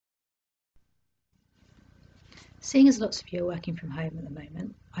Seeing as lots of you are working from home at the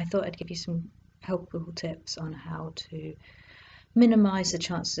moment, I thought I'd give you some helpful tips on how to minimise the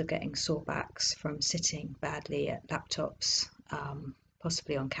chances of getting sore backs from sitting badly at laptops,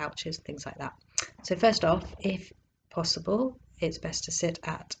 possibly on couches, things like that. So first off, if possible, it's best to sit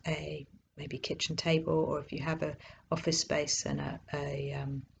at a maybe kitchen table, or if you have a office space and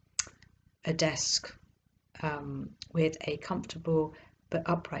a desk with a comfortable but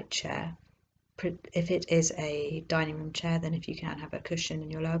upright chair. If it is a dining room chair, then if you can have a cushion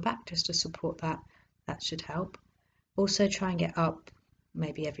in your lower back just to support that, that should help. Also try and get up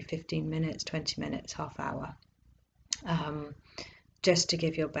maybe every 15 minutes, 20 minutes, half hour, just to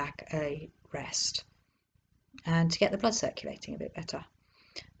give your back a rest and to get the blood circulating a bit better.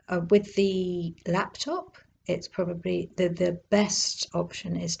 With the laptop, it's probably the best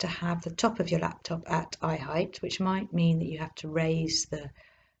option is to have the top of your laptop at eye height, which might mean that you have to raise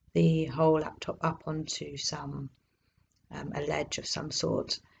the whole laptop up onto a ledge of some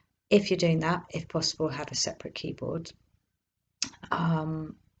sort. If you're doing that, if possible, have a separate keyboard that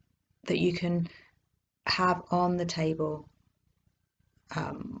you can have on the table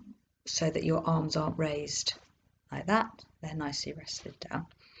so that your arms aren't raised like that. They're nicely rested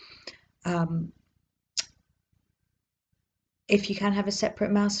down. If you can have a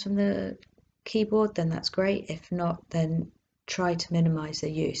separate mouse from the keyboard, then that's great. If not, then try to minimize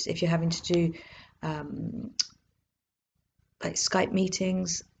the use. If you're having to do like Skype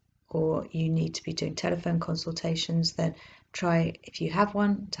meetings, or you need to be doing telephone consultations, then try, if you have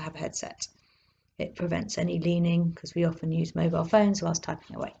one, to have a headset. It prevents any leaning because we often use mobile phones whilst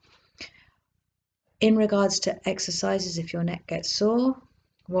typing away. In regards to exercises, if your neck gets sore,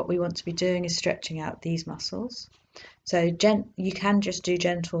 what we want to be doing is stretching out these muscles. So you can just do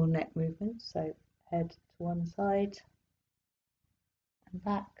gentle neck movements, so head to one side and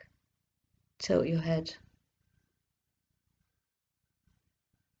back, tilt your head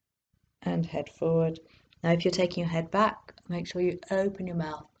and head forward. Now if you're taking your head back, make sure you open your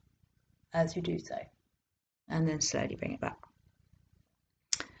mouth as you do so, and then slowly bring it back.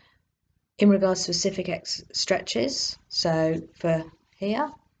 In regards to specific stretches, so for here,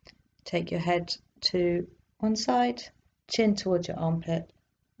 take your head to one side, chin towards your armpit,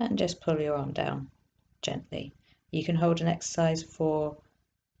 and just pull your arm down gently. You can hold an exercise for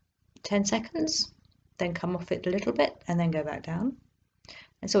 10 seconds, then come off it a little bit, and then go back down.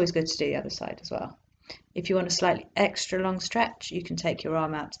 It's always good to do the other side as well. If you want a slightly extra long stretch, you can take your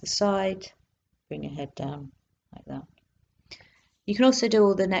arm out to the side, bring your head down like that. You can also do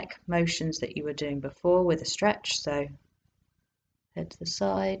all the neck motions that you were doing before with a stretch, so head to the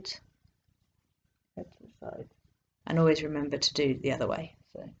side, head to the side, and always remember to do the other way.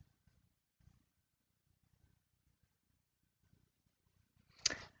 So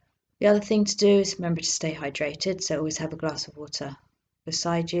the other thing to do is remember to stay hydrated, so always have a glass of water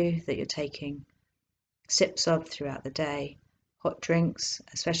beside you that you're taking sips of throughout the day. Hot drinks,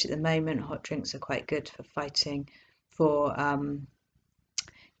 especially at the moment, hot drinks are quite good for fighting, for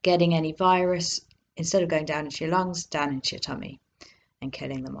getting any virus, instead of going down into your lungs, down into your tummy and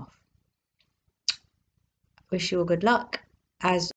killing them off. Wish you all good luck. As